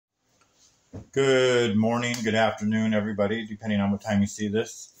Good morning, good afternoon, everybody, depending on what time you see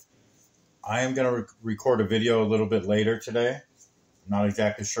this. I am going to record a video a little bit later today. I'm not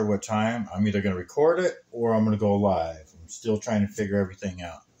exactly sure what time. I'm either going to record it or I'm going to go live. I'm still trying to figure everything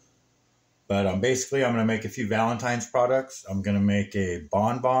out. But basically, I'm going to make a few Valentine's products. I'm going to make a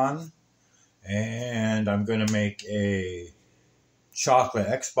bonbon, and I'm going to make a chocolate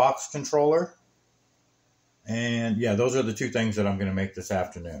Xbox controller. And yeah, those are the two things that I'm going to make this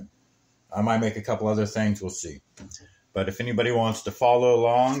afternoon. I might make a couple other things, we'll see. But if anybody wants to follow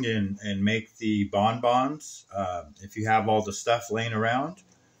along and make the bonbons, if you have all the stuff laying around,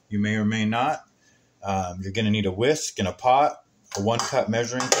 you may or may not. You're going to need a whisk and a pot, a 1 cup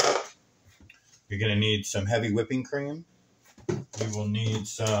measuring cup. You're going to need some heavy whipping cream. You will need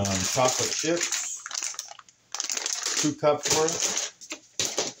some chocolate chips, 2 cups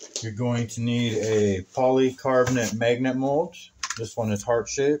worth. You're going to need a polycarbonate magnet mold. This one is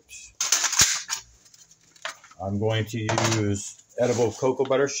heart-shaped. I'm going to use edible cocoa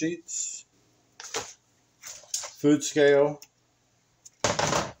butter sheets, food scale,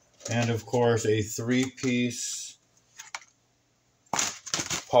 and of course a 3-piece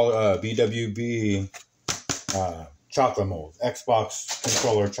BWB chocolate mold, Xbox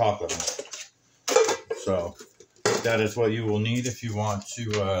controller chocolate mold. So that is what you will need if you want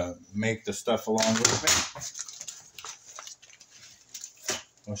to make the stuff along with me.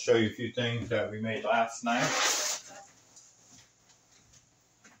 I'll show you a few things that we made last night.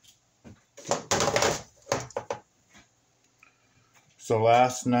 So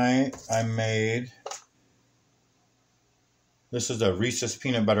last night I made, this is a Reese's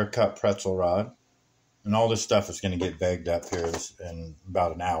Peanut Butter Cup pretzel rod. And all this stuff is going to get bagged up here in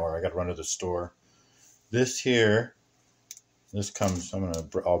about an hour. I got to run to the store. This here,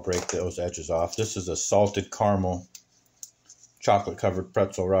 I'll break those edges off. This is a salted caramel chocolate covered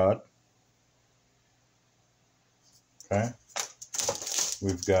pretzel rod. Okay.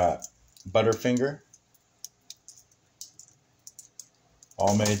 We've got Butterfinger,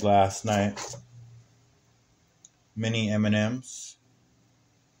 all made last night. Mini M&Ms,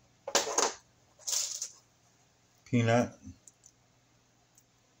 peanut,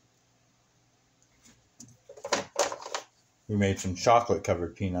 we made some chocolate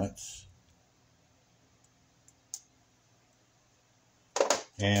covered peanuts,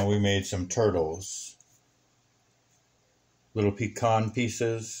 and we made some turtles, little pecan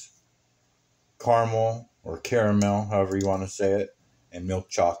pieces, caramel or caramel, however you want to say it, and milk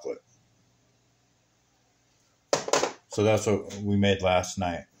chocolate. So that's what we made last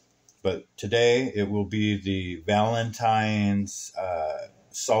night. But today it will be the Valentine's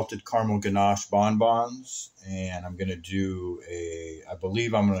salted caramel ganache bonbons, and I'm going to do I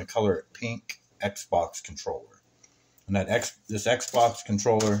believe I'm going to color it pink Xbox controller. And this Xbox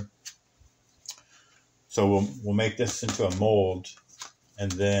controller, so we'll make this into a mold,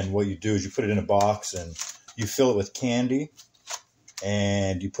 and then what you do is you put it in a box and you fill it with candy,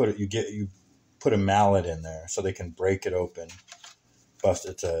 and you put a mallet in there so they can break it open. Plus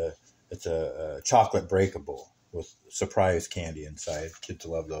it's a chocolate breakable with surprise candy inside. Kids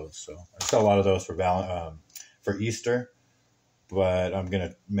love those. So I sell a lot of those for Easter, but I'm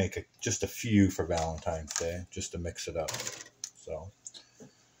gonna make just a few for Valentine's Day just to mix it up. So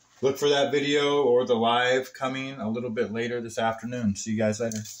look for that video or the live coming a little bit later this afternoon. See you guys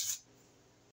later.